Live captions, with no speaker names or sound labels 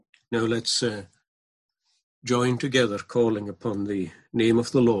Now let's join together calling upon the name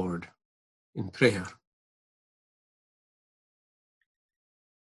of the Lord in prayer.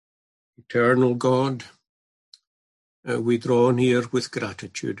 Eternal God, we draw near with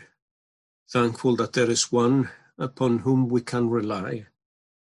gratitude, thankful that there is one upon whom we can rely,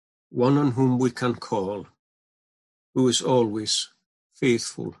 one on whom we can call, who is always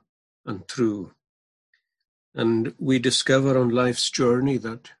faithful and true. And we discover on life's journey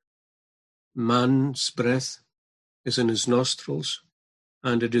that man's breath is in his nostrils,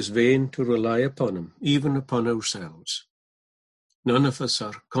 and it is vain to rely upon him, even upon ourselves. None of us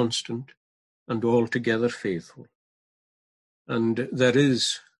are constant and altogether faithful. And there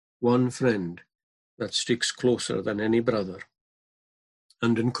is one friend that sticks closer than any brother.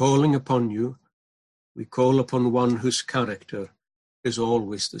 And in calling upon you, we call upon one whose character is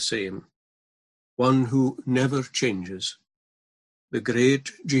always the same, one who never changes, the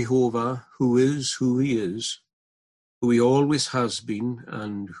great Jehovah who is who he is, who he always has been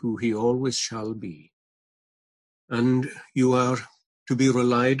and who he always shall be. And you are to be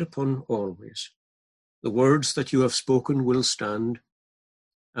relied upon always. The words that you have spoken will stand,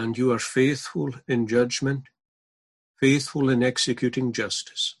 and you are faithful in judgment, faithful in executing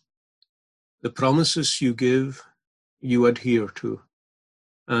justice. The promises you give, you adhere to,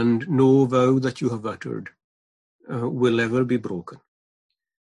 and no vow that you have uttered will ever be broken.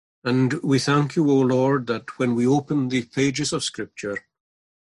 And we thank you, O Lord, that when we open the pages of Scripture,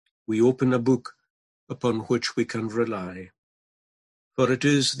 we open a book upon which we can rely. For it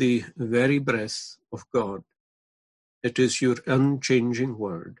is the very breath of God. It is your unchanging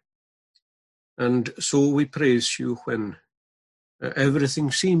word. And so we praise you when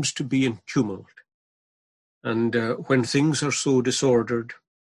everything seems to be in tumult, and when things are so disordered,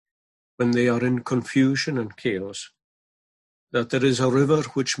 when they are in confusion and chaos, that there is a river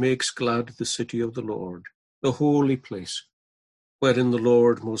which makes glad the city of the Lord, the holy place, wherein the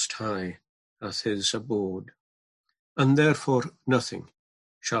Lord Most High hath his abode. And therefore nothing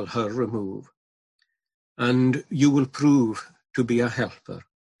shall her remove. And you will prove to be a helper,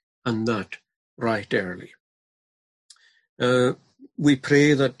 and that right early. We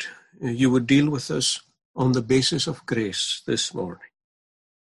pray that you would deal with us on the basis of grace this morning,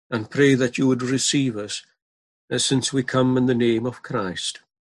 and pray that you would receive us since we come in the name of Christ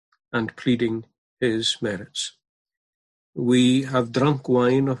and pleading his merits. We have drunk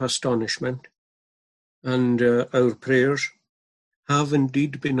wine of astonishment, and our prayers have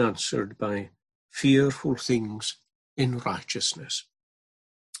indeed been answered by fearful things in righteousness.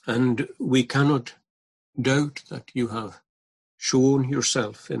 And we cannot doubt that you have shown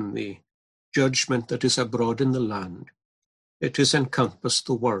yourself in the judgment that is abroad in the land. It has encompassed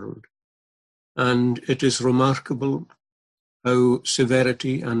the world, and it is remarkable how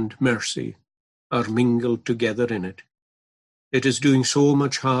severity and mercy are mingled together in it. It is doing so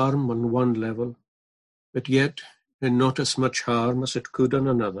much harm on one level, but yet not as much harm as it could on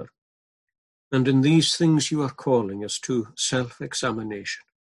another. And in these things you are calling us to self-examination.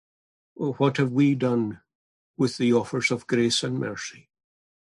 What have we done with the offers of grace and mercy?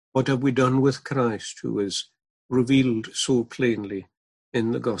 What have we done with Christ, who is revealed so plainly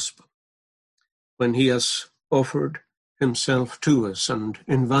in the gospel, when he has offered himself to us and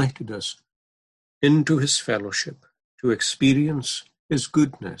invited us into his fellowship to experience his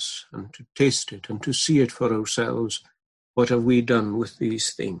goodness and to taste it and to see it for ourselves? What have we done with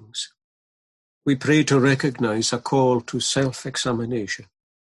these things? We pray to recognize a call to self-examination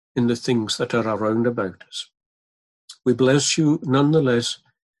in the things that are around about us. We bless you nonetheless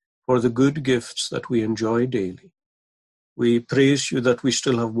for the good gifts that we enjoy daily. We praise you that we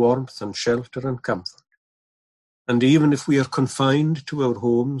still have warmth and shelter and comfort. And even if we are confined to our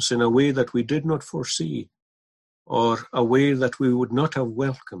homes in a way that we did not foresee, or a way that we would not have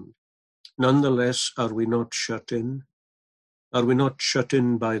welcomed, nonetheless are we not shut in? Are we not shut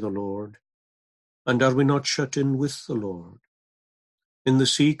in by the Lord? And are we not shut in with the Lord? In the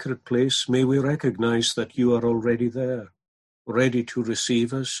secret place, may we recognize that you are already there, ready to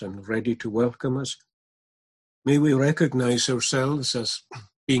receive us and ready to welcome us. May we recognize ourselves as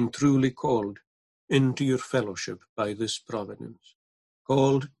being truly called into your fellowship by this providence,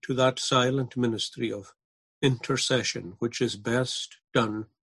 called to that silent ministry of intercession which is best done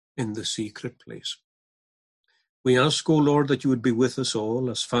in the secret place. We ask, O Lord, that you would be with us all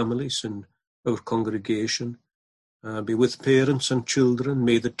as families in our congregation, be with parents and children.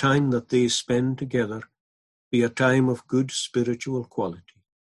 May the time that they spend together be a time of good spiritual quality,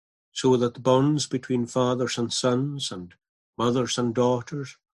 so that the bonds between fathers and sons and mothers and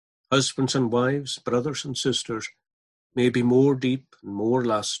daughters, husbands and wives, brothers and sisters, may be more deep and more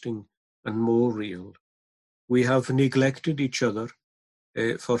lasting and more real. We have neglected each other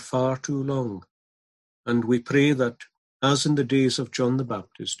for far too long, and we pray that, as in the days of John the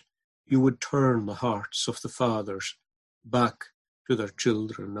Baptist, you would turn the hearts of the fathers back to their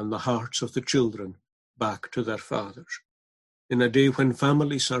children and the hearts of the children back to their fathers. In a day when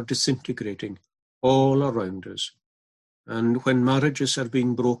families are disintegrating all around us, and when marriages are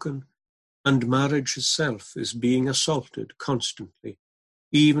being broken, and marriage itself is being assaulted constantly,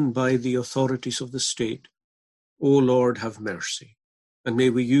 even by the authorities of the state, O Lord, have mercy, and may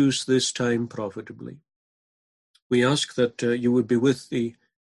we use this time profitably. We ask that you would be with the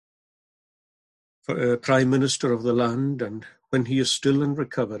Prime Minister of the land, and when he is still in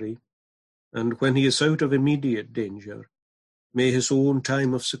recovery, and when he is out of immediate danger, may his own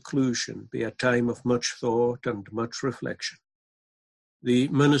time of seclusion be a time of much thought and much reflection. The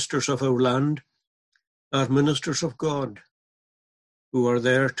ministers of our land are ministers of God, who are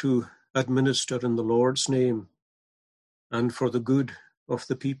there to administer in the Lord's name and for the good of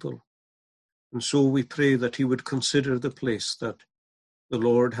the people. And so we pray that he would consider the place that the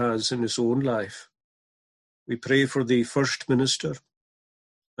Lord has in his own life. We pray for the First Minister,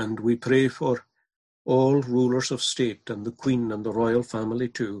 and we pray for all rulers of state and the Queen and the royal family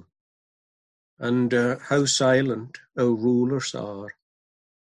too. And how silent our rulers are.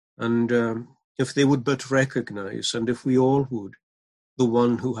 And if they would but recognize, and if we all would, the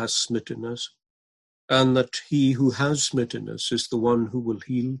one who has smitten us, and that he who has smitten us is the one who will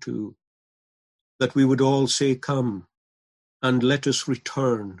heal too, that we would all say, "Come, and let us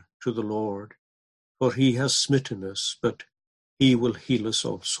return to the Lord, for he has smitten us, but he will heal us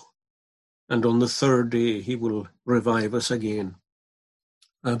also. And on the third day he will revive us again."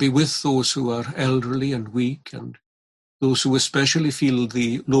 Be with those who are elderly and weak, and those who especially feel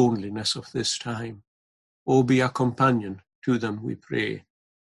the loneliness of this time. Oh, be a companion to them, we pray.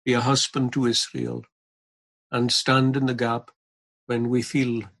 Be a husband to Israel, and stand in the gap when we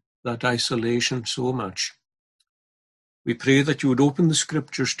feel that isolation so much. We pray that you would open the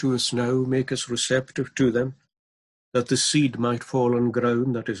scriptures to us now, make us receptive to them, that the seed might fall on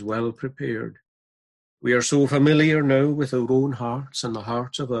ground that is well prepared. We are so familiar now with our own hearts and the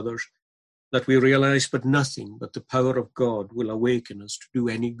hearts of others that we realize but nothing but the power of God will awaken us to do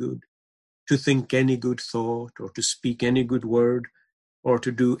any good, to think any good thought, or to speak any good word, or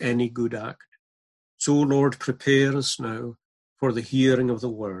to do any good act. So, Lord, prepare us now for the hearing of the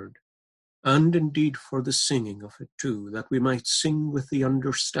word, and indeed for the singing of it too, that we might sing with the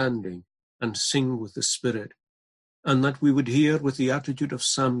understanding and sing with the Spirit, and that we would hear with the attitude of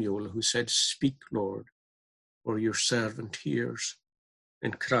Samuel, who said, "Speak, Lord, for your servant hears."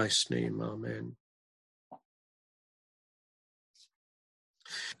 In Christ's name, amen.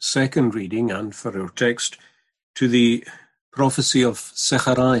 Second reading, and for our text, to the prophecy of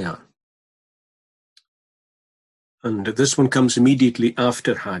Zechariah. And this one comes immediately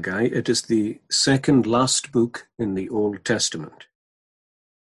after Haggai. It is the second last book in the Old Testament.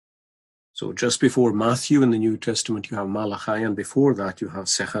 So just before Matthew in the New Testament, you have Malachi, and before that you have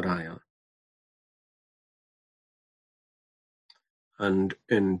Zechariah. And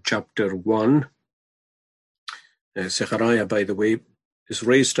in chapter 1, Zechariah, by the way, is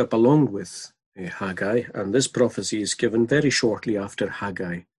raised up along with Haggai, and this prophecy is given very shortly after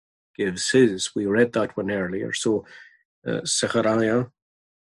Haggai gives his. We read that one earlier. So Zechariah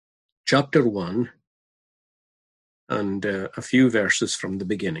chapter 1 and a few verses from the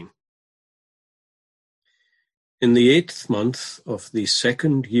beginning. In the 8th month of the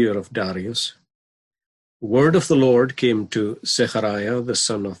 2nd year of Darius, the word of the Lord came to Zechariah the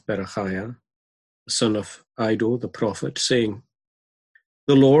son of Berechiah, the son of Iddo the prophet, saying,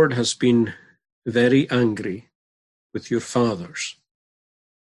 "The Lord has been very angry with your fathers.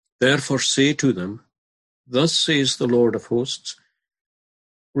 Therefore say to them, Thus says the Lord of hosts,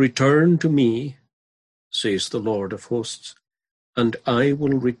 Return to me, says the Lord of hosts, and I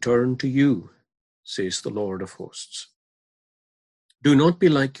will return to you, says the Lord of hosts. Do not be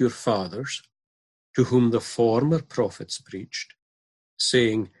like your fathers, to whom the former prophets preached,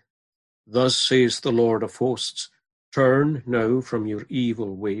 saying, Thus says the Lord of hosts, Turn now from your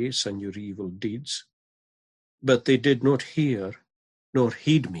evil ways and your evil deeds. But they did not hear nor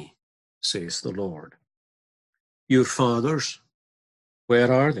heed me, says the Lord. Your fathers, where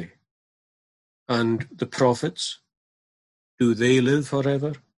are they? And the prophets, do they live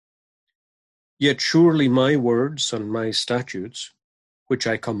forever? Yet surely my words and my statutes, which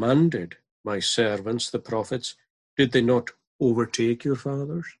I commanded my servants the prophets, did they not overtake your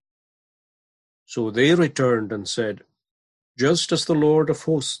fathers? So they returned and said, Just as the Lord of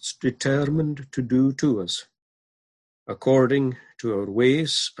hosts determined to do to us, according to our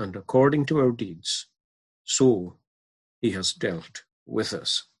ways and according to our deeds, so he has dealt with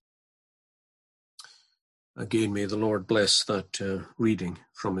us. Again, may the Lord bless that reading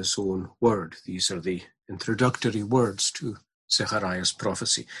from his own word. These are the introductory words to Zechariah's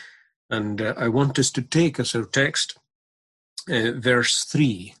prophecy. And I want us to take as our text verse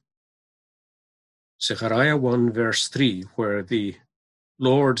 3. Zechariah 1 verse 3, where the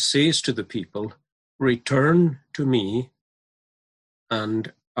Lord says to the people, "Return to me,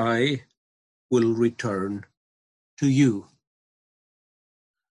 and I will return to you."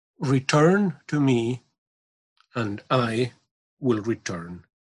 Return to me, and I will return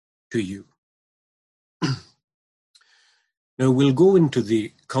to you. Now we'll go into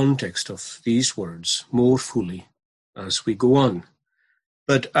the context of these words more fully as we go on.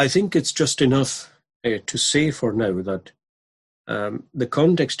 But I think it's just enough to say for now that the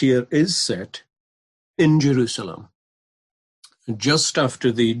context here is set in Jerusalem, just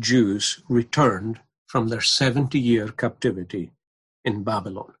after the Jews returned from their 70-year captivity in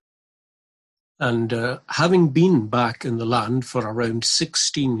Babylon. And having been back in the land for around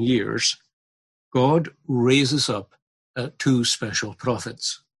 16 years, God raises up two special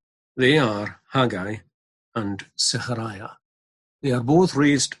prophets. They are Haggai and Zechariah. They are both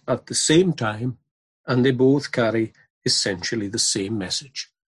raised at the same time, and they both carry essentially the same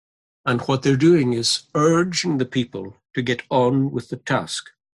message. And what they're doing is urging the people to get on with the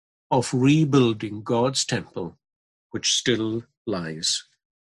task of rebuilding God's temple, which still lies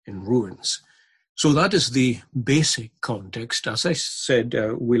in ruins. So that is the basic context. As I said,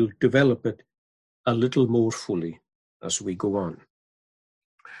 we'll develop it a little more fully as we go on.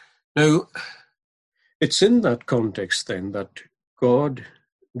 Now, it's in that context then that God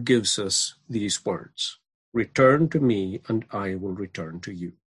gives us these words, "Return to me and I will return to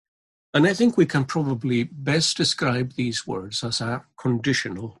you." And I think we can probably best describe these words as a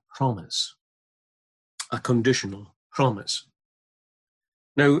conditional promise. A conditional promise.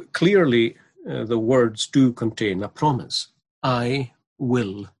 Now, clearly, the words do contain a promise. I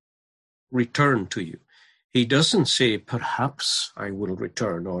will return to you. He doesn't say, perhaps I will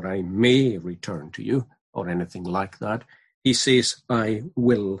return, or I may return to you, or anything like that. He says, I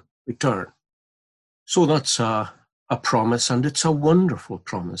will return. So that's a promise, and it's a wonderful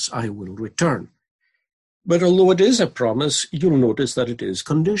promise. I will return. But although it is a promise, you'll notice that it is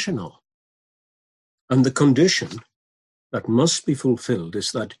conditional. And the condition that must be fulfilled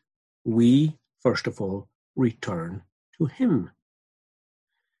is that we, first of all, return to him.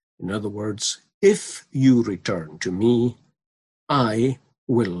 In other words, if you return to me, I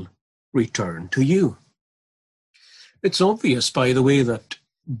will return to you. It's obvious, by the way, that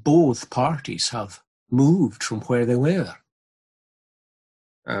both parties have moved from where they were.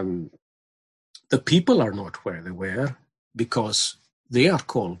 The people are not where they were because they are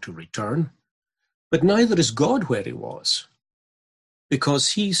called to return, but neither is God where he was, because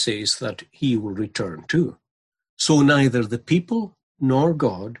he says that he will return too. So neither the people nor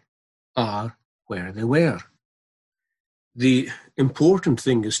God are where they were. The important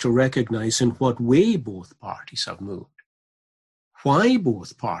thing is to recognize in what way both parties have moved. Why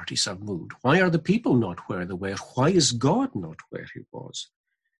both parties have moved. Why are the people not where they were? Why is God not where he was?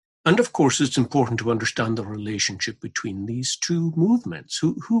 And of course, it's important to understand the relationship between these two movements.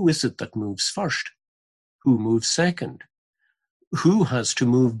 Who is it that moves first? Who moves second? Who has to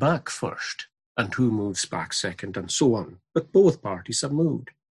move back first? And who moves back second? And so on. But both parties have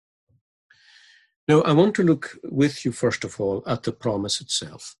moved. Now, I want to look with you, first of all, at the promise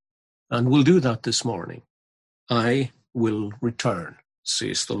itself. And we'll do that this morning. I will return,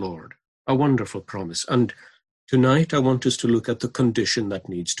 says the Lord. A wonderful promise. And tonight I want us to look at the condition that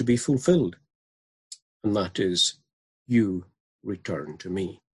needs to be fulfilled. And that is, you return to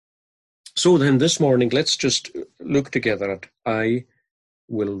me. So then this morning, let's just look together at I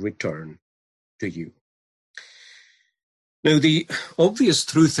will return to you. Now, the obvious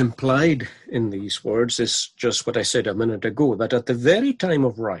truth implied in these words is just what I said a minute ago, that at the very time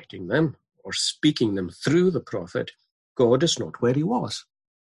of writing them, or speaking them through the prophet, God is not where he was.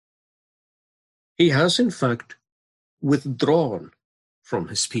 He has, in fact, withdrawn from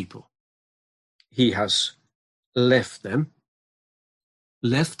his people. He has left them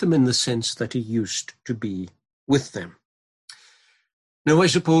in the sense that he used to be with them. Now, I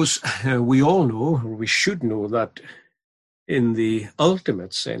suppose we all know, or we should know, that in the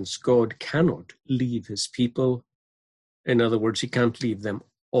ultimate sense, God cannot leave his people. In other words, he can't leave them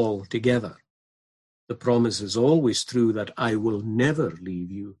altogether. The promise is always true that I will never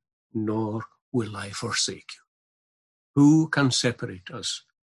leave you, nor will I forsake you. Who can separate us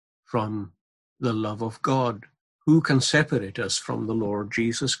from the love of God, Who can separate us from the Lord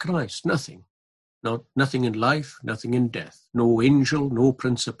Jesus Christ? Nothing. Nothing in life, nothing in death. No angel, no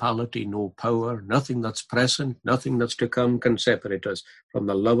principality, no power, nothing that's present, nothing that's to come can separate us from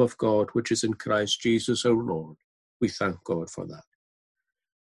the love of God which is in Christ Jesus our Lord. We thank God for that.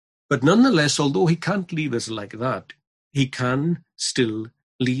 But nonetheless, although he can't leave us like that, he can still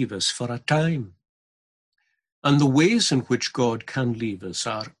leave us for a time. And the ways in which God can leave us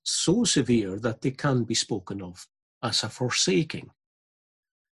are so severe that they can be spoken of as a forsaking.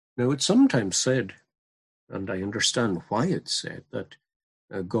 Now, it's sometimes said, and I understand why it's said, that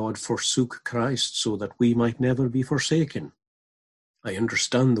God forsook Christ so that we might never be forsaken. I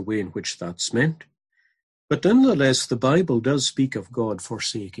understand the way in which that's meant. But nonetheless, the Bible does speak of God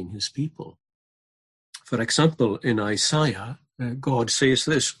forsaking his people. For example, in Isaiah, God says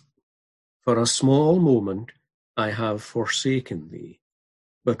this, "For a small moment I have forsaken thee,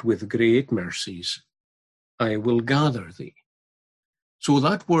 but with great mercies I will gather thee." So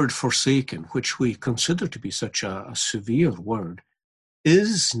that word forsaken, which we consider to be such a severe word,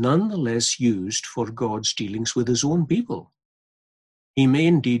 is nonetheless used for God's dealings with his own people. He may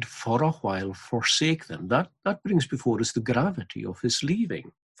indeed for a while forsake them. That brings before us the gravity of his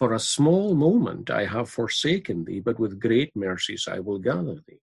leaving. "For a small moment I have forsaken thee, but with great mercies I will gather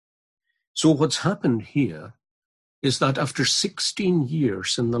thee." So what's happened here is that after 16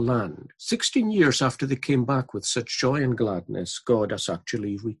 years in the land, 16 years after they came back with such joy and gladness, God has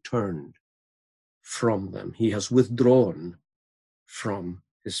actually returned from them. He has withdrawn from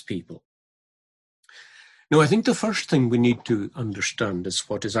his people. Now, I think the first thing we need to understand is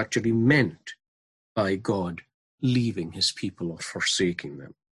what is actually meant by God leaving his people or forsaking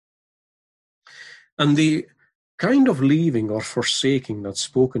them. And the kind of leaving or forsaking that's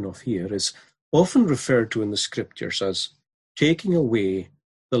spoken of here is often referred to in the scriptures as taking away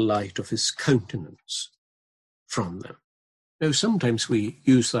the light of his countenance from them. Now, sometimes we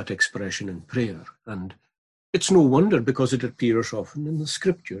use that expression in prayer, and it's no wonder because it appears often in the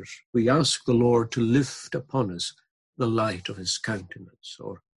scriptures. We ask the Lord to lift upon us the light of his countenance,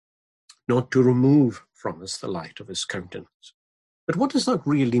 or not to remove from us the light of his countenance. But what does that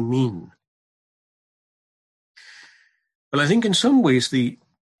really mean? Well, I think in some ways the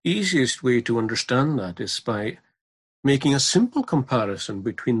easiest way to understand that is by making a simple comparison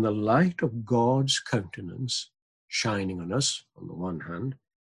between the light of God's countenance shining on us, on the one hand,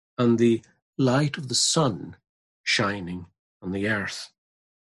 and the light of the sun shining on the earth.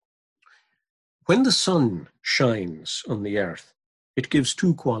 When the sun shines on the earth, it gives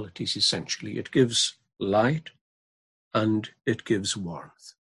two qualities essentially. It gives light and it gives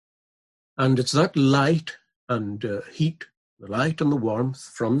warmth. And it's that light and heat, the light and the warmth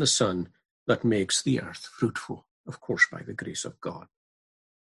from the sun that makes the earth fruitful, of course, by the grace of God.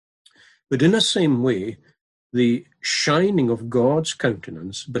 But in the same way, the shining of God's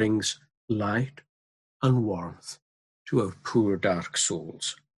countenance brings light and warmth to our poor dark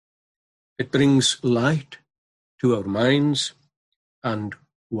souls. It brings light to our minds and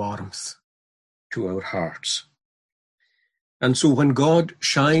warmth to our hearts. And so when God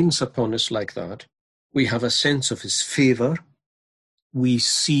shines upon us like that, we have a sense of his favor. We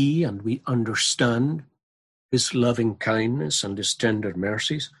see and we understand his loving kindness and his tender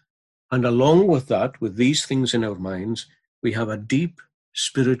mercies. And along with that, with these things in our minds, we have a deep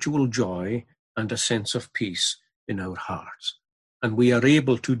spiritual joy and a sense of peace in our hearts. And we are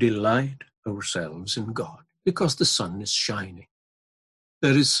able to delight ourselves in God because the sun is shining.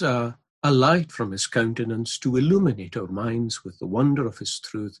 There is a light from his countenance to illuminate our minds with the wonder of his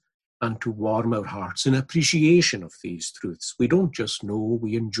truth and to warm our hearts in appreciation of these truths. We don't just know,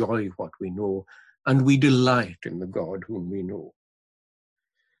 we enjoy what we know, and we delight in the God whom we know.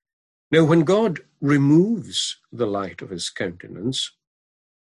 Now, when God removes the light of his countenance,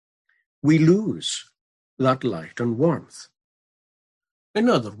 we lose that light and warmth. In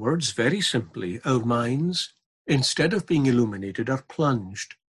other words, very simply, our minds, instead of being illuminated, are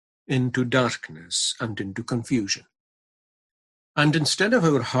plunged into darkness and into confusion. And instead of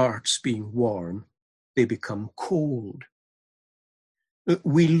our hearts being warm, they become cold.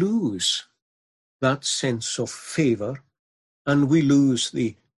 We lose that sense of favor, and we lose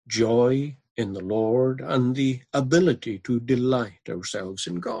the joy in the Lord and the ability to delight ourselves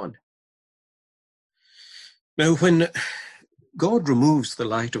in God. Now, when God removes the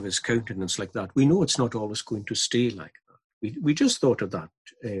light of his countenance like that, we know it's not always going to stay like that. We just thought of that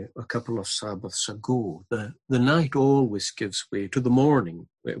a couple of Sabbaths ago. The night always gives way to the morning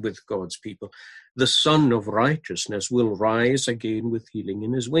with God's people. The Son of Righteousness will rise again with healing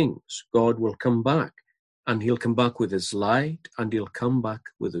in his wings. God will come back, and he'll come back with his light, and he'll come back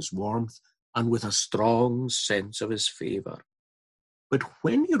with his warmth, and with a strong sense of his favour. But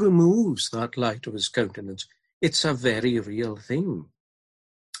when he removes that light of his countenance, it's a very real thing.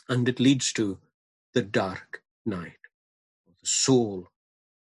 And it leads to the dark night of the soul.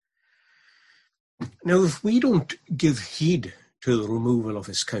 Now, if we don't give heed to the removal of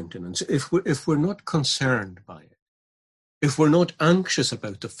his countenance, if we're not concerned by it, if we're not anxious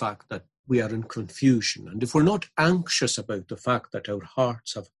about the fact that we are in confusion, and if we're not anxious about the fact that our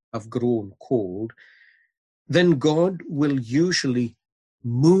hearts have grown cold, then God will usually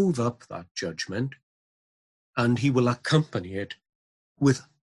move up that judgment, and he will accompany it with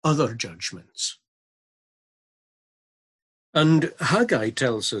other judgments. And Haggai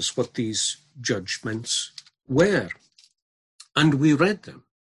tells us what these judgments were, and we read them.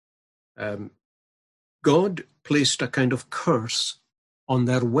 God placed a kind of curse on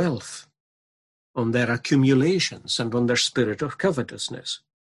their wealth, on their accumulations, and on their spirit of covetousness.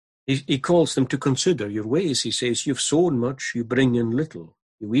 He calls them to consider your ways. He says, you've sown much, you bring in little.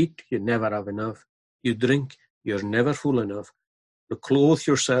 You eat, you never have enough. You drink, you're never full enough. You clothe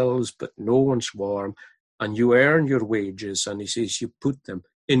yourselves, but no one's warm. And you earn your wages, and he says, you put them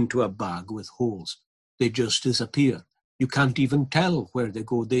into a bag with holes. They just disappear. You can't even tell where they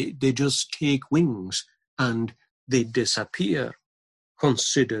go. They just take wings and they disappear.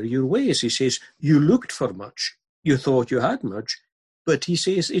 Consider your ways. He says, you looked for much. You thought you had much. But he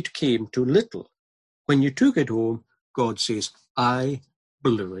says it came to little. When you took it home, God says, I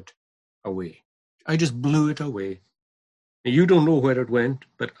blew it away. I just blew it away. And you don't know where it went,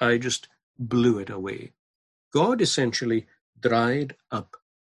 but I just blew it away. God essentially dried up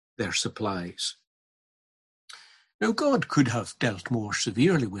their supplies. Now, God could have dealt more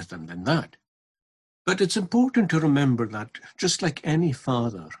severely with them than that. But it's important to remember that just like any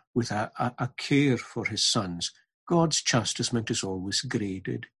father with a care for his sons, God's chastisement is always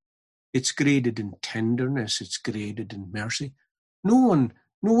graded. It's graded in tenderness. It's graded in mercy. No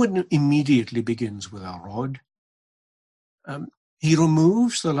one immediately begins with a rod. He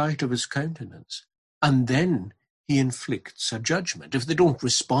removes the light of his countenance, and then he inflicts a judgment. If they don't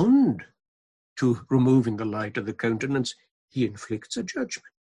respond to removing the light of the countenance, he inflicts a judgment.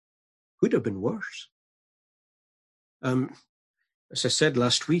 Could have been worse. As I said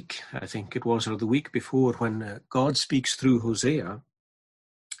last week, I think it was, or the week before, when God speaks through Hosea,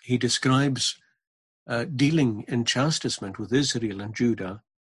 he describes dealing in chastisement with Israel and Judah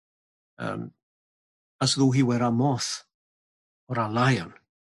as though he were a moth or a lion.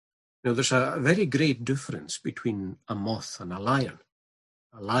 Now, there's a very great difference between a moth and a lion.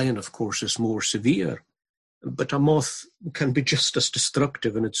 A lion, of course, is more severe, but a moth can be just as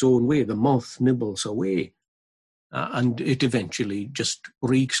destructive in its own way. The moth nibbles away, and it eventually just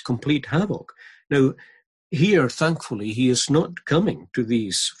wreaks complete havoc. Now, here, thankfully, he is not coming to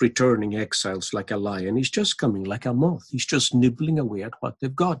these returning exiles like a lion. He's just coming like a moth. He's just nibbling away at what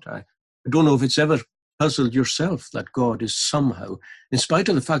they've got. I don't know if it's ever puzzled yourself that God is somehow, in spite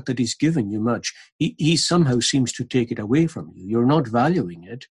of the fact that he's given you much, he somehow seems to take it away from you. You're not valuing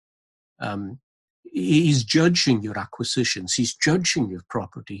it. He's judging your acquisitions. He's judging your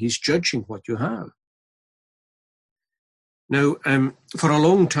property. He's judging what you have. Now, for a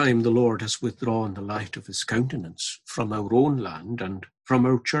long time, the Lord has withdrawn the light of his countenance from our own land and from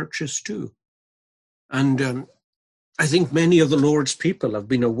our churches too. And I think many of the Lord's people have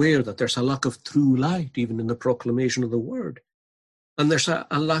been aware that there's a lack of true light, even in the proclamation of the word. And there's a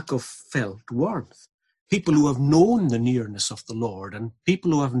lack of felt warmth. People who have known the nearness of the Lord and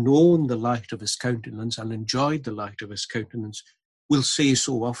people who have known the light of his countenance and enjoyed the light of his countenance will say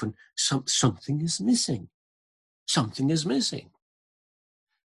so often, something is missing. Something is missing.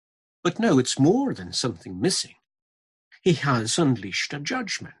 But no, it's more than something missing. He has unleashed a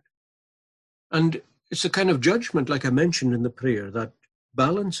judgment. And it's a kind of judgment, like I mentioned in the prayer, that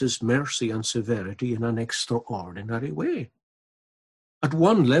balances mercy and severity in an extraordinary way. At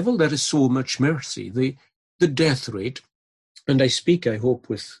one level, there is so much mercy. The death rate, and I speak, I hope,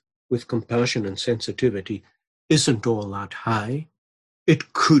 with compassion and sensitivity, isn't all that high.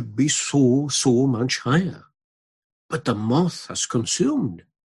 It could be so much higher. But the moth has consumed,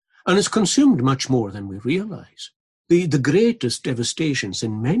 and it's consumed much more than we realize. The greatest devastations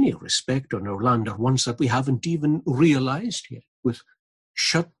in many respects on our land are ones that we haven't even realized yet, with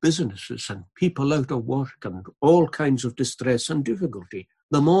shut businesses and people out of work and all kinds of distress and difficulty.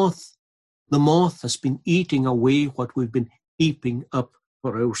 The moth has been eating away what we've been heaping up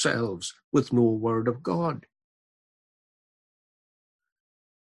for ourselves with no word of God.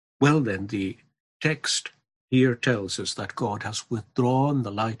 Well then, the text here tells us that God has withdrawn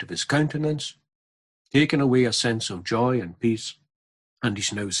the light of his countenance, taken away a sense of joy and peace, and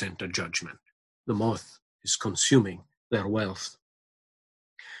he's now sent a judgment. The moth is consuming their wealth.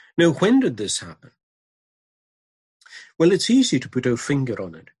 Now, when did this happen? Well, it's easy to put our finger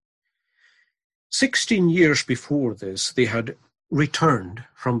on it. 16 years before this, they had returned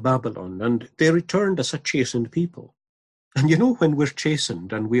from Babylon, and they returned as a chastened people. And you know, when we're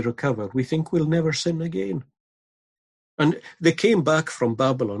chastened and we recover, we think we'll never sin again. And they came back from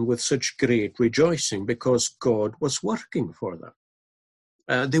Babylon with such great rejoicing because God was working for them.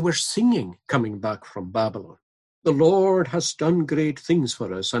 They were singing coming back from Babylon. The Lord has done great things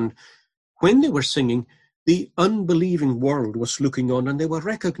for us. And when they were singing, the unbelieving world was looking on and they were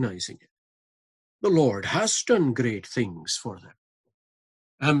recognizing it. The Lord has done great things for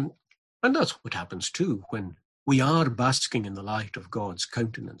them. And that's what happens too when we are basking in the light of God's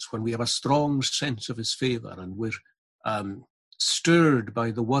countenance, when we have a strong sense of his favor and we're stirred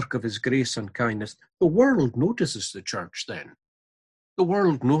by the work of his grace and kindness. The world notices the church then. The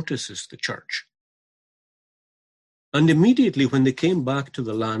world notices the church. And immediately when they came back to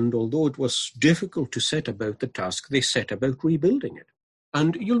the land, although it was difficult to set about the task, they set about rebuilding it.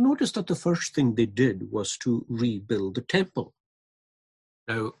 And you'll notice that the first thing they did was to rebuild the temple.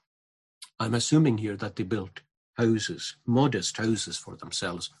 Now, I'm assuming here that they built houses, modest houses for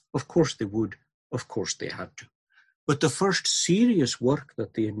themselves. Of course they would. Of course they had to. But the first serious work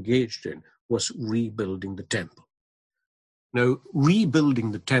that they engaged in was rebuilding the temple. Now,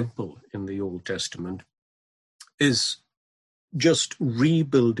 rebuilding the temple in the Old Testament is just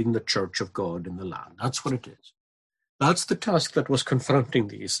rebuilding the church of God in the land. That's what it is. That's the task that was confronting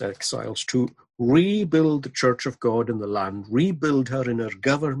these exiles, to rebuild the church of God in the land, rebuild her in her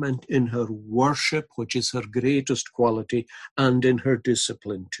government, in her worship, which is her greatest quality, and in her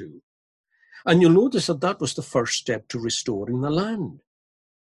discipline too. And you'll notice that that was the first step to restoring the land.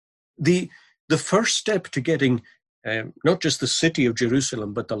 The first step to getting not just the city of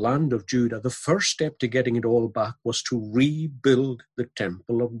Jerusalem, but the land of Judah, the first step to getting it all back was to rebuild the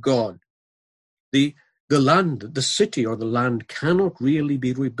temple of God. The land, the city or the land cannot really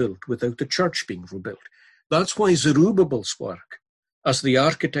be rebuilt without the church being rebuilt. That's why Zerubbabel's work as the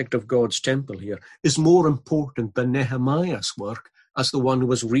architect of God's temple here is more important than Nehemiah's work as the one who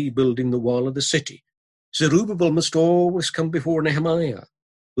was rebuilding the wall of the city. Zerubbabel must always come before Nehemiah.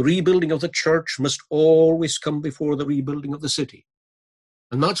 The rebuilding of the church must always come before the rebuilding of the city.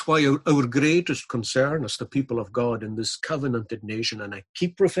 And that's why our greatest concern as the people of God in this covenanted nation, and I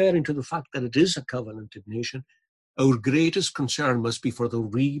keep referring to the fact that it is a covenanted nation, our greatest concern must be for the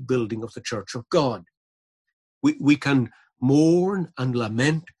rebuilding of the church of God. We can mourn and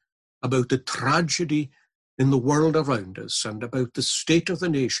lament about the tragedy in the world around us and about the state of the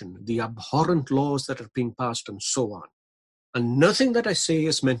nation, the abhorrent laws that are being passed and so on. And nothing that I say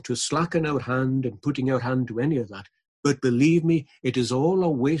is meant to slacken our hand in putting our hand to any of that. But believe me, it is all a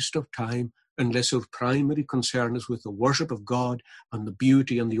waste of time unless our primary concern is with the worship of God and the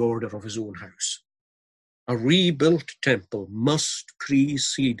beauty and the order of his own house. A rebuilt temple must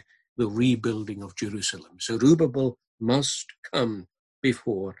precede the rebuilding of Jerusalem. Zerubbabel must come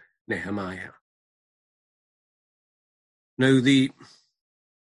before Nehemiah. Now, the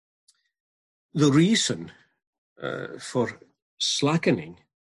reason for slackening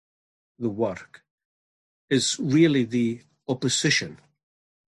the work is really the opposition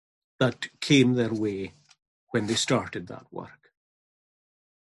that came their way when they started that work.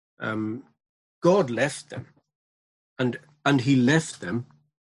 God left them, and he left them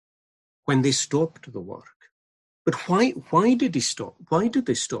when they stopped the work. But why did he stop? Why did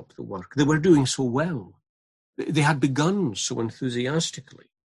they stop the work? They were doing so well. They had begun so enthusiastically.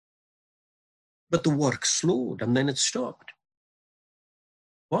 But the work slowed and then it stopped.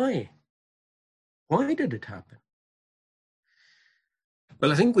 Why? Why did it happen?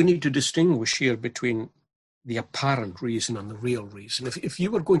 Well, I think we need to distinguish here between the apparent reason and the real reason. If you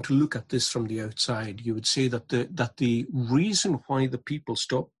were going to look at this from the outside, you would say that the reason why the people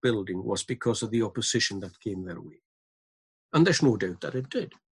stopped building was because of the opposition that came their way. And there's no doubt that it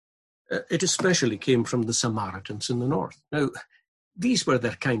did. It especially came from the Samaritans in the north. Now, these were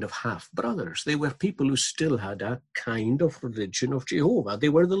their kind of half-brothers. They were people who still had a kind of religion of Jehovah. They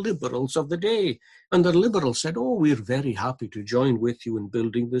were the liberals of the day. And the liberals said, oh, we're very happy to join with you in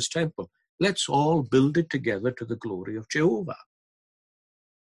building this temple. Let's all build it together to the glory of Jehovah.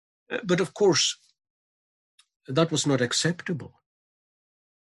 But of course, that was not acceptable.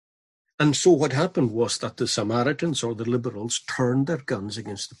 And so what happened was that the Samaritans or the liberals turned their guns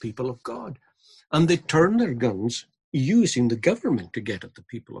against the people of God. And they turned their guns using the government to get at the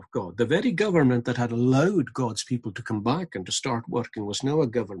people of God. The very government that had allowed God's people to come back and to start working was now a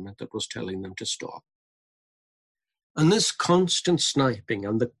government that was telling them to stop. And this constant sniping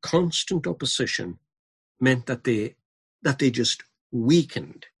and the constant opposition meant that they just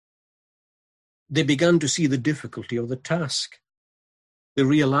weakened. They began to see the difficulty of the task. They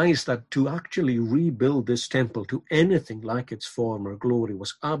realized that to actually rebuild this temple to anything like its former glory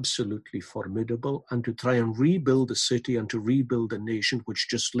was absolutely formidable, and to try and rebuild a city and to rebuild a nation which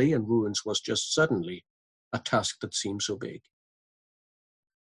just lay in ruins was just suddenly a task that seemed so big.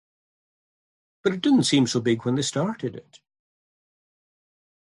 But it didn't seem so big when they started it.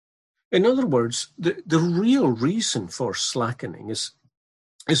 In other words, the real reason for slackening is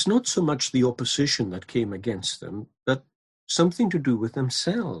not so much the opposition that came against them, but something to do with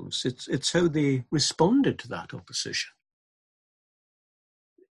themselves. It's how they responded to that opposition.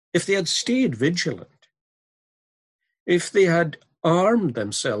 If they had stayed vigilant, if they had armed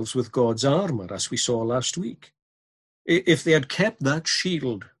themselves with God's armor, as we saw last week, if they had kept that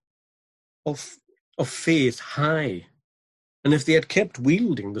shield of faith high, and if they had kept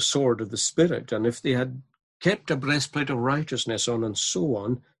wielding the sword of the Spirit, and if they had kept a breastplate of righteousness on and so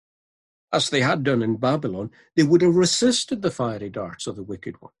on, as they had done in Babylon, they would have resisted the fiery darts of the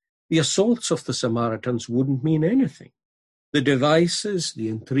wicked one. The assaults of the Samaritans wouldn't mean anything. The devices, the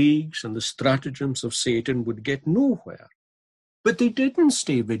intrigues, and the stratagems of Satan would get nowhere. But they didn't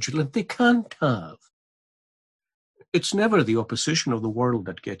stay vigilant. They can't have. It's never the opposition of the world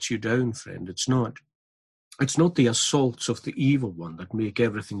that gets you down, friend. It's not. It's not the assaults of the evil one that make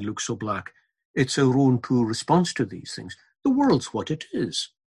everything look so black. It's our own poor response to these things. The world's what it is.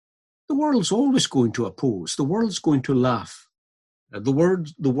 The world's always going to oppose. The world's going to laugh. The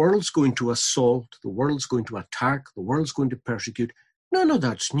world's going to assault. The world's going to attack. The world's going to persecute. None of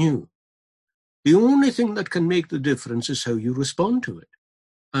that's new. The only thing that can make the difference is how you respond to it,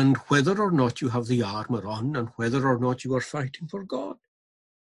 and whether or not you have the armor on, and whether or not you are fighting for God.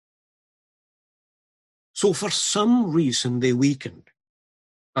 So for some reason they weakened,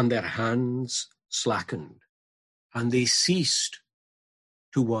 and their hands slackened, and they ceased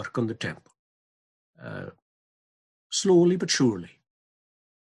to work on the temple, slowly but surely,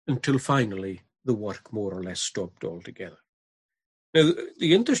 until finally the work more or less stopped altogether. Now,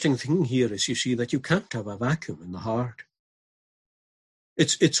 the interesting thing here is, you see, that you can't have a vacuum in the heart.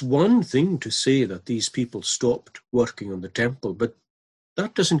 It's one thing to say that these people stopped working on the temple, but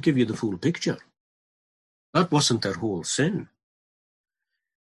that doesn't give you the full picture. That wasn't their whole sin.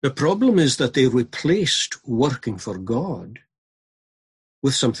 The problem is that they replaced working for God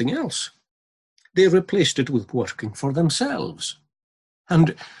with something else. They replaced it with working for themselves.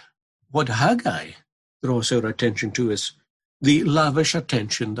 And what Haggai draws our attention to is the lavish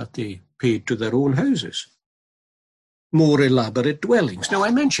attention that they paid to their own houses. More elaborate dwellings. Now,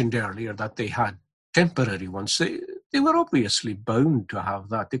 I mentioned earlier that they had temporary ones. They were obviously bound to have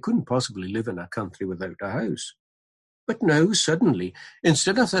that. They couldn't possibly live in a country without a house. But now, suddenly,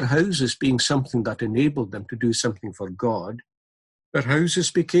 instead of their houses being something that enabled them to do something for God, their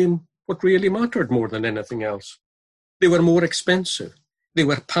houses became what really mattered more than anything else. They were more expensive. They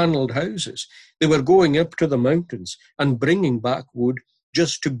were panelled houses. They were going up to the mountains and bringing back wood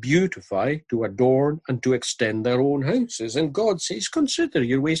just to beautify, to adorn, and to extend their own houses. And God says, consider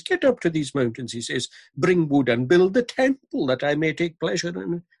your ways. Get up to these mountains, he says, bring wood and build the temple that I may take pleasure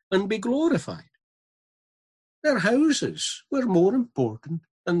in it and be glorified. Their houses were more important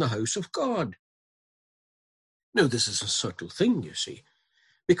than the house of God. Now, this is a subtle thing, you see,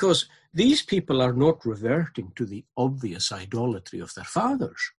 because these people are not reverting to the obvious idolatry of their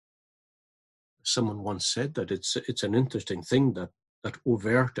fathers. Someone once said that it's an interesting thing that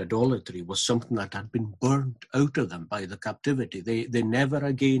overt idolatry was something that had been burnt out of them by the captivity. They never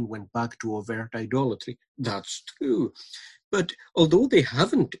again went back to overt idolatry. That's true. But although they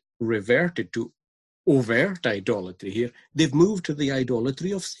haven't reverted to overt idolatry here, they've moved to the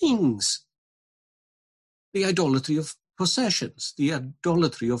idolatry of things, the idolatry of possessions, the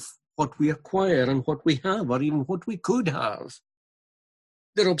idolatry of what we acquire and what we have, or even what we could have.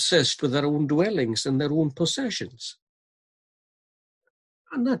 They're obsessed with their own dwellings and their own possessions.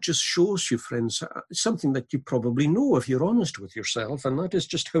 And that just shows you, friends, something that you probably know if you're honest with yourself, and that is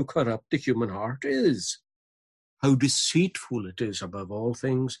just how corrupt the human heart is, how deceitful it is above all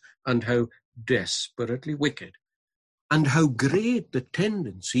things, and how desperately wicked, and how great the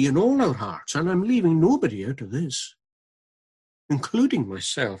tendency in all our hearts, and I'm leaving nobody out of this, including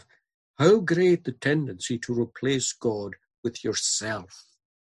myself, how great the tendency to replace God with yourself,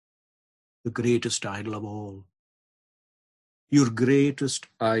 the greatest idol of all. Your greatest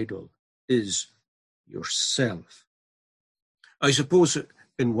idol is yourself. I suppose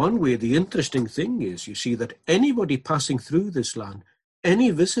in one way the interesting thing is, you see, that anybody passing through this land,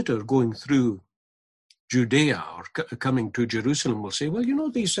 any visitor going through Judea or coming to Jerusalem will say, well, you know,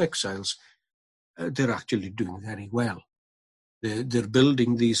 these exiles, they're actually doing very well. They're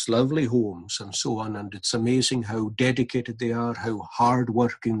building these lovely homes and so on, and it's amazing how dedicated they are, how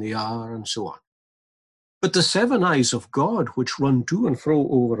hardworking they are, and so on. But the seven eyes of God, which run to and fro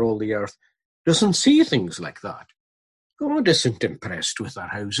over all the earth, doesn't see things like that. God isn't impressed with our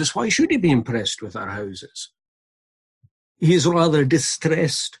houses. Why should he be impressed with our houses? He is rather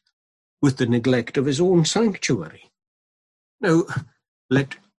distressed with the neglect of his own sanctuary. Now,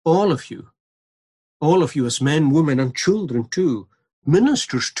 let all of you as men, women, and children too,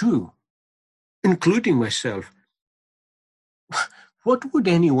 ministers too, including myself, what would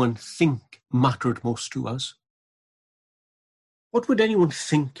anyone think mattered most to us? What would anyone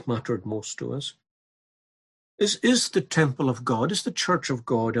think mattered most to us? Is the temple of God, is the church of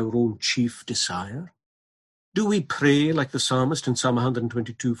God our own chief desire? Do we pray, like the psalmist in Psalm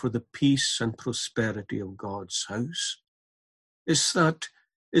 122, for the peace and prosperity of God's house? Is that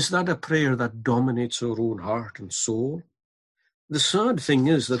a prayer that dominates our own heart and soul? The sad thing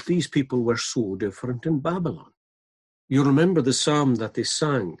is that these people were so different in Babylon. You remember the psalm that they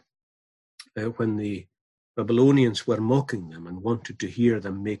sang when the Babylonians were mocking them and wanted to hear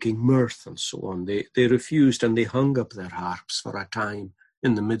them making mirth and so on. They refused, and they hung up their harps for a time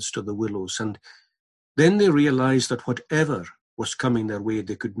in the midst of the willows. And then they realized that whatever was coming their way,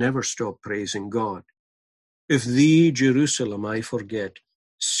 they could never stop praising God. If thee, Jerusalem, I forget,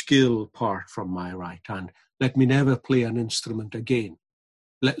 skill part from my right hand. Let me never play an instrument again.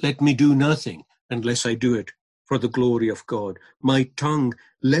 Let me do nothing unless I do it for the glory of God. My tongue,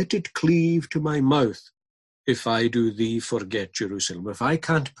 let it cleave to my mouth. If I do thee forget, Jerusalem. If I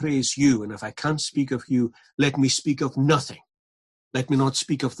can't praise you, and if I can't speak of you, let me speak of nothing. Let me not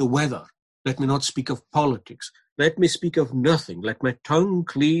speak of the weather. Let me not speak of politics. Let me speak of nothing. Let my tongue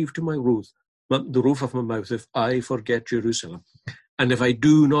cleave to my roof, the roof of my mouth, if I forget Jerusalem. And if I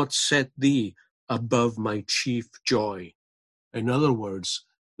do not set thee above my chief joy. In other words,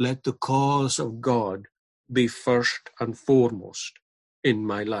 let the cause of God be first and foremost in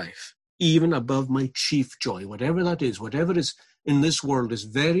my life, even above my chief joy, whatever that is, whatever is in this world is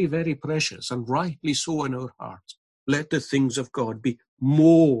very, very precious, and rightly so in our hearts. Let the things of God be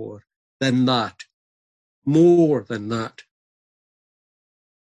more than that. More than that.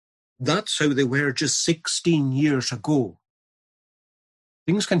 That's how they were just 16 years ago.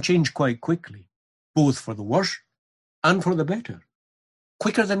 Things can change quite quickly, both for the worse and for the better,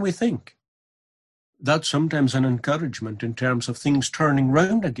 quicker than we think. That's sometimes an encouragement in terms of things turning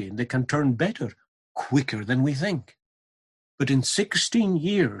round again. They can turn better quicker than we think. But in 16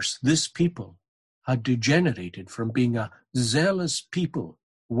 years, this people had degenerated from being a zealous people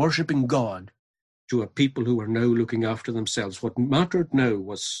worshipping God to a people who were now looking after themselves. What mattered now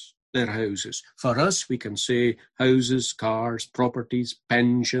was their houses. For us, we can say houses, cars, properties,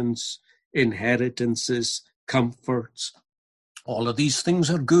 pensions, inheritances, comforts. All of these things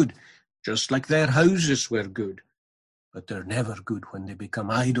are good, just like their houses were good. But they're never good when they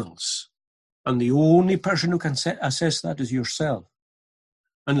become idols. And the only person who can assess that is yourself.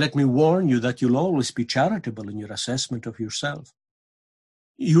 And let me warn you that you'll always be charitable in your assessment of yourself.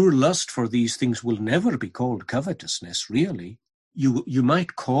 Your lust for these things will never be called covetousness, really. You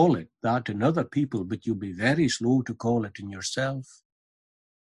might call it that in other people, but you'll be very slow to call it in yourself.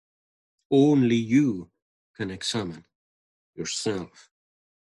 Only you can examine yourself.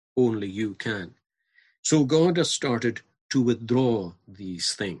 Only you can. So God has started to withdraw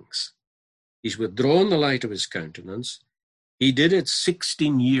these things. He's withdrawn the light of his countenance. He did it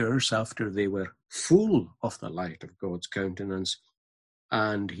 16 years after they were full of the light of God's countenance.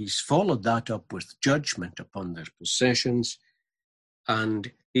 And he's followed that up with judgment upon their possessions.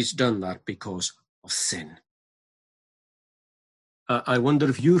 And he's done that because of sin. I wonder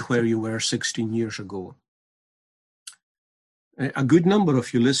if you're where you were 16 years ago. A good number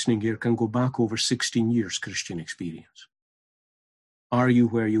of you listening here can go back over 16 years Christian experience. Are you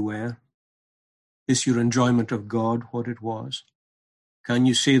where you were? Is your enjoyment of God what it was? Can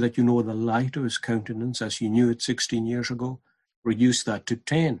you say that you know the light of his countenance as you knew it 16 years ago? Reduce that to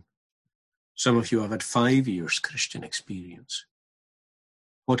 10. Some of you have had 5 years Christian experience.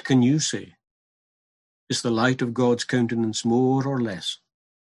 What can you say? Is the light of God's countenance more or less?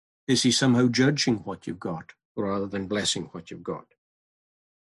 Is he somehow judging what you've got rather than blessing what you've got?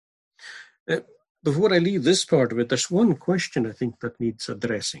 Before I leave this part of it, there's one question I think that needs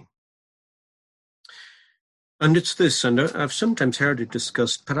addressing. And it's this, and I've sometimes heard it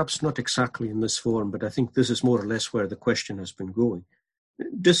discussed, perhaps not exactly in this form, but I think this is more or less where the question has been going.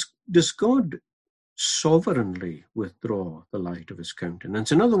 Does God sovereignly withdraw the light of his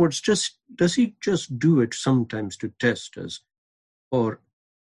countenance? In other words, does he just do it sometimes to test us, or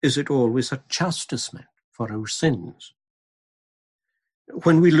is it always a chastisement for our sins?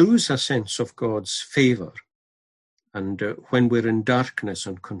 When we lose a sense of God's favor, and when we're in darkness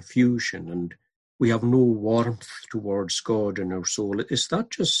and confusion, and we have no warmth towards God in our soul, is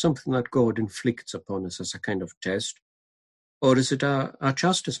that just something that God inflicts upon us as a kind of test, or is it a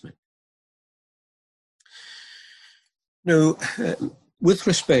chastisement? Now, with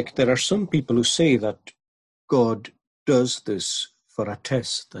respect, there are some people who say that God does this for a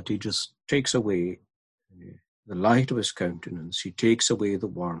test, that he just takes away the light of his countenance, he takes away the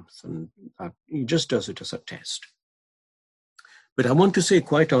warmth, and that he just does it as a test. But I want to say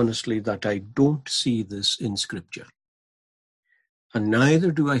quite honestly that I don't see this in Scripture. And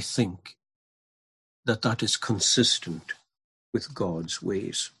neither do I think that that is consistent with God's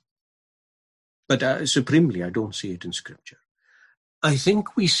ways. But supremely, I don't see it in Scripture. I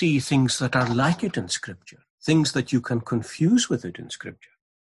think we see things that are like it in Scripture, things that you can confuse with it in Scripture.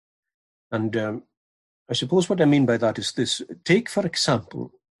 And I suppose what I mean by that is this. Take, for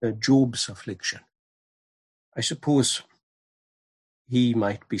example, Job's affliction. I suppose he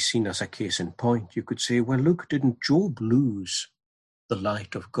might be seen as a case in point. You could say, well, look, didn't Job lose the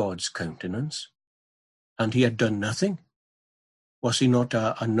light of God's countenance? And he had done nothing. Was he not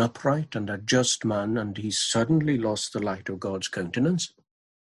an upright and a just man, and he suddenly lost the light of God's countenance?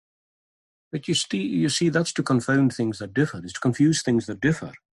 But you see, that's to confound things that differ. It's to confuse things that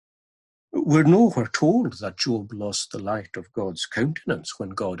differ. We're nowhere told that Job lost the light of God's countenance when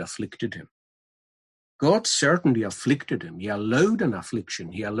God afflicted him. God certainly afflicted him. He allowed an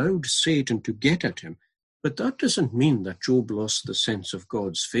affliction. He allowed Satan to get at him. But that doesn't mean that Job lost the sense of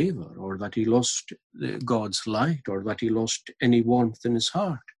God's favor, or that he lost God's light, or that he lost any warmth in his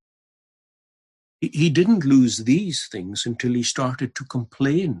heart. He didn't lose these things until he started to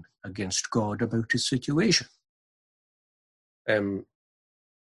complain against God about his situation. In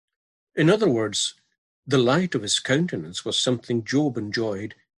other words, the light of his countenance was something Job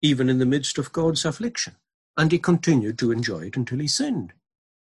enjoyed even in the midst of God's affliction, and he continued to enjoy it until he sinned.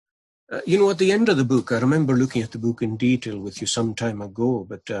 At the end of the book, I remember looking at the book in detail with you some time ago,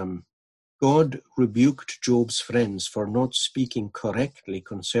 but God rebuked Job's friends for not speaking correctly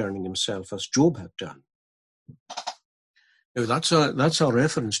concerning himself as Job had done. Now, that's a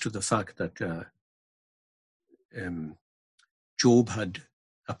reference to the fact that Job had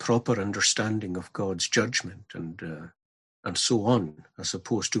a proper understanding of God's judgment and so on, as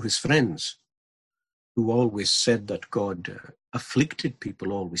opposed to his friends, who always said that God afflicted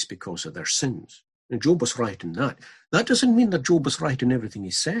people always because of their sins. And Job was right in that. That doesn't mean that Job was right in everything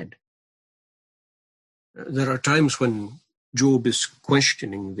he said. There are times when Job is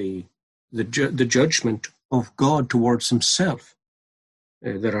questioning the judgment of God towards himself.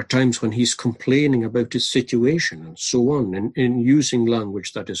 There are times when he's complaining about his situation and so on, in using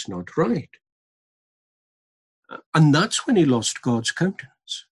language that is not right. And that's when he lost God's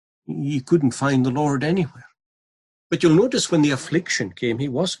countenance. He couldn't find the Lord anywhere. But you'll notice when the affliction came, he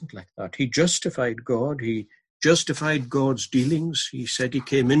wasn't like that. He justified God. He justified God's dealings. He said he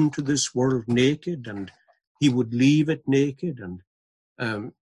came into this world naked and he would leave it naked.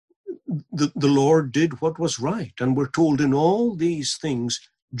 And the Lord did what was right. And we're told in all these things,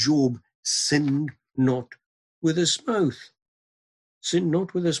 Job sinned not with his mouth. Sinned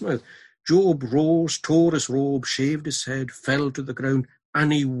not with his mouth. Job rose, tore his robe, shaved his head, fell to the ground,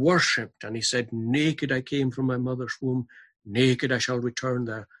 and he worshipped, and he said, naked I came from my mother's womb, naked I shall return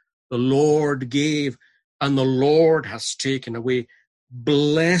there. The Lord gave, and the Lord has taken away.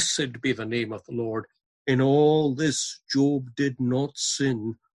 Blessed be the name of the Lord. In all this, Job did not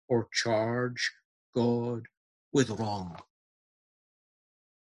sin or charge God with wrong.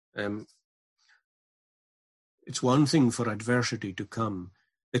 It's one thing for adversity to come.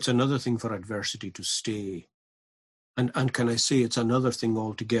 It's another thing for adversity to stay. And can I say it's another thing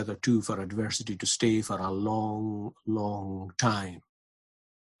altogether, too, for adversity to stay for a long, long time.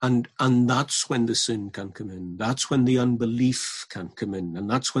 And that's when the sin can come in. That's when the unbelief can come in. And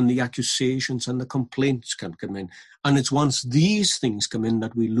that's when the accusations and the complaints can come in. And it's once these things come in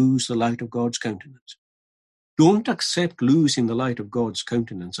that we lose the light of God's countenance. Don't accept losing the light of God's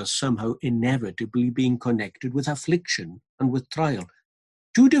countenance as somehow inevitably being connected with affliction and with trial.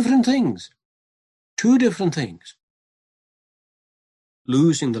 Two different things. Two different things.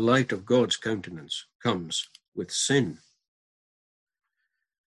 Losing the light of God's countenance comes with sin.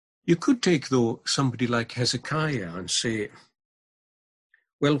 You could take, though, somebody like Hezekiah and say,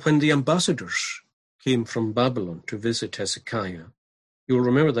 well, when the ambassadors came from Babylon to visit Hezekiah, You'll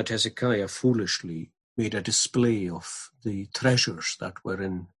remember that Hezekiah foolishly made a display of the treasures that were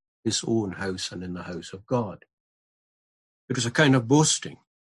in his own house and in the house of God. It was a kind of boasting.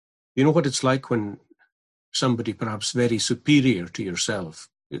 You know what it's like when somebody perhaps very superior to yourself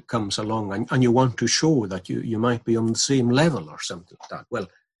comes along and you want to show that you might be on the same level or something like that. Well,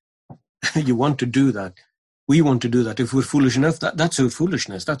 you want to do that. We want to do that if we're foolish enough. That's our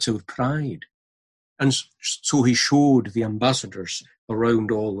foolishness. That's our pride. And so he showed the ambassadors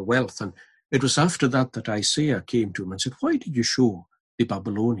around all the wealth. And it was after that that Isaiah came to him and said, why did you show the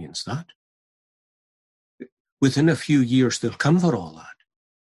Babylonians that? Within a few years, they'll come for all that.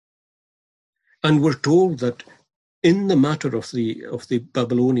 And we're told that in the matter of the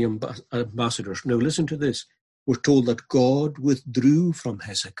Babylonian ambassadors, now listen to this, we're told that God withdrew from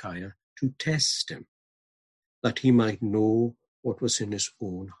Hezekiah to test him, that he might know what was in his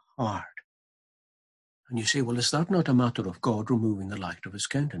own heart. And you say, well, is that not a matter of God removing the light of his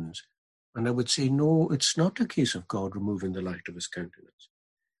countenance? And I would say, no, it's not a case of God removing the light of his countenance.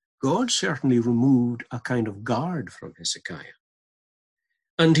 God certainly removed a kind of guard from Hezekiah.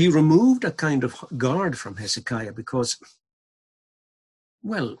 And he removed a kind of guard from Hezekiah because,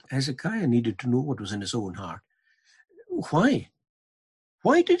 well, Hezekiah needed to know what was in his own heart. Why?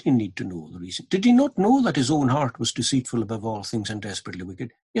 Why did he need to know the reason? Did he not know that his own heart was deceitful above all things and desperately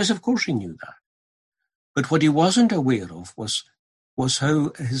wicked? Yes, of course he knew that. But what he wasn't aware of was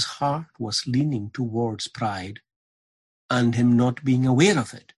how his heart was leaning towards pride and him not being aware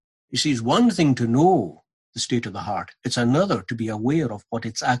of it. You see, it's one thing to know the state of the heart. It's another to be aware of what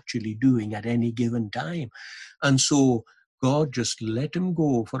it's actually doing at any given time. And so God just let him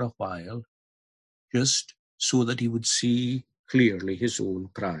go for a while, just so that he would see clearly his own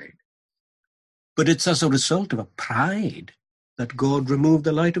pride. But it's as a result of a pride that God removed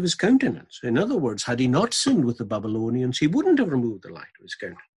the light of his countenance. In other words, had he not sinned with the Babylonians, he wouldn't have removed the light of his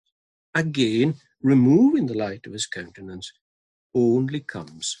countenance. Again, removing the light of his countenance only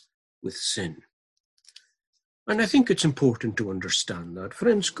comes with sin. And I think it's important to understand that.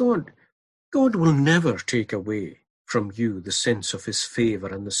 Friends, God will never take away from you the sense of his favor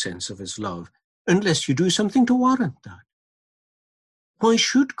and the sense of his love unless you do something to warrant that. Why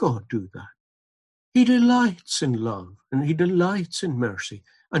should God do that? He delights in love, and he delights in mercy,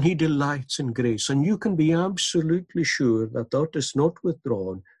 and he delights in grace. And you can be absolutely sure that that is not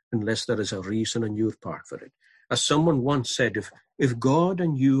withdrawn unless there is a reason on your part for it. As someone once said, if God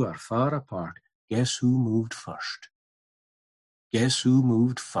and you are far apart, guess who moved first? Guess who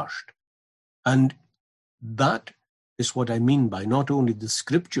moved first? And that is what I mean by not only the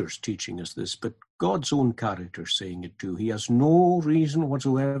scriptures teaching us this, but God's own character saying it too. He has no reason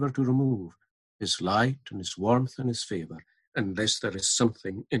whatsoever to remove his light and his warmth and his favor unless there is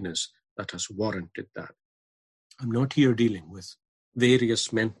something in us that has warranted that. I'm not here dealing with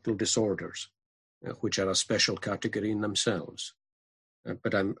various mental disorders, which are a special category in themselves,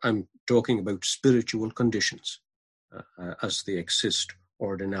 but I'm talking about spiritual conditions as they exist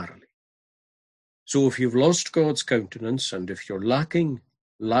ordinarily. So if you've lost God's countenance and if you're lacking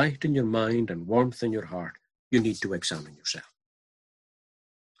light in your mind and warmth in your heart, you need to examine yourself.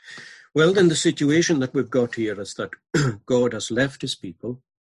 Well, then the situation that we've got here is that God has left his people,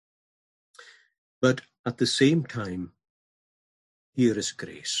 but at the same time, here is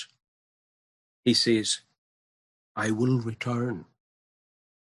grace. He says, I will return.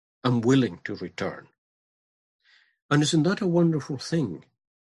 I'm willing to return. And isn't that a wonderful thing?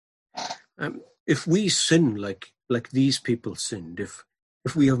 If we sin like these people sinned,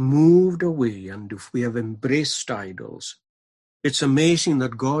 if we have moved away and if we have embraced idols, it's amazing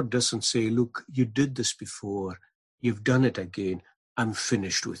that God doesn't say, look, you did this before, you've done it again, I'm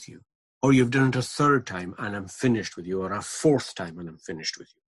finished with you. Or you've done it a third time and I'm finished with you, or a fourth time and I'm finished with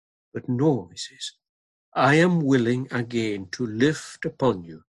you. But no, he says, I am willing again to lift upon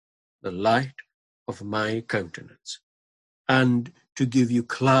you the light of my countenance and to give you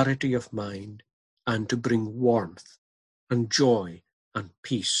clarity of mind and to bring warmth and joy and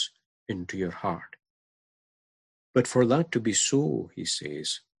peace into your heart. But for that to be so, he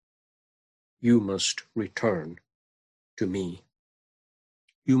says, you must return to me.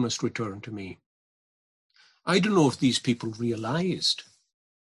 You must return to me. I don't know if these people realized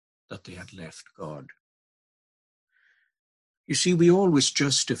that they had left God. You see, we always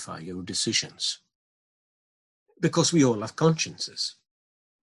justify our decisions because we all have consciences.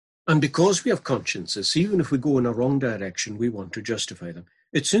 And because we have consciences, even if we go in a wrong direction, we want to justify them.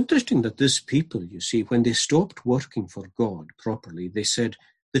 It's interesting that this people, you see, when they stopped working for God properly, they said,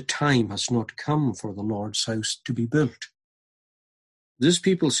 the time has not come for the Lord's house to be built. This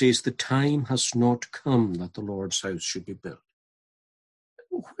people says the time has not come that the Lord's house should be built.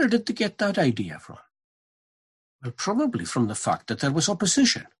 Where did they get that idea from? Well, probably from the fact that there was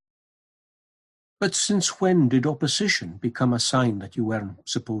opposition. But since when did opposition become a sign that you weren't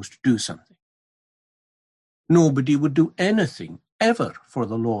supposed to do something? Nobody would do anything ever for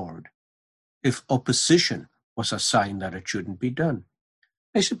the Lord if opposition was a sign that it shouldn't be done.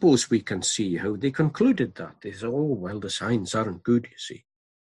 I suppose we can see how they concluded that. They said, oh, well, the signs aren't good, you see.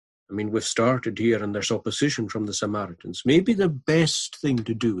 I mean, we've started here and there's opposition from the Samaritans. Maybe the best thing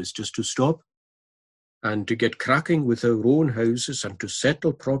to do is just to stop and to get cracking with our own houses and to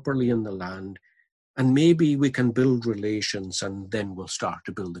settle properly in the land. And maybe we can build relations and then we'll start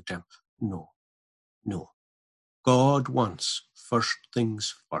to build the temple. No. God wants first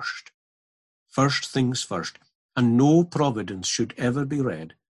things first. First things first. And no providence should ever be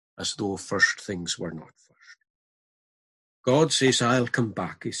read as though first things were not first. God says, I'll come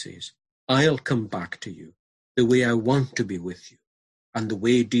back, he says. I'll come back to you the way I want to be with you and the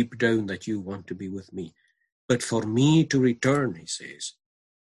way deep down that you want to be with me. But for me to return, he says,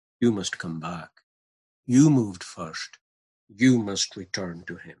 you must come back. You moved first. You must return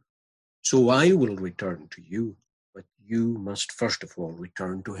to him. So I will return to you, but you must first of all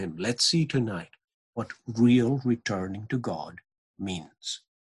return to him. Let's see tonight what real returning to God means.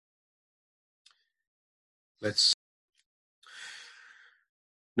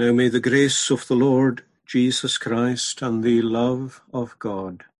 Now may the grace of the Lord Jesus Christ and the love of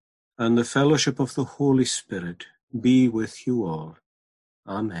God and the fellowship of the Holy Spirit be with you all.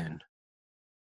 Amen.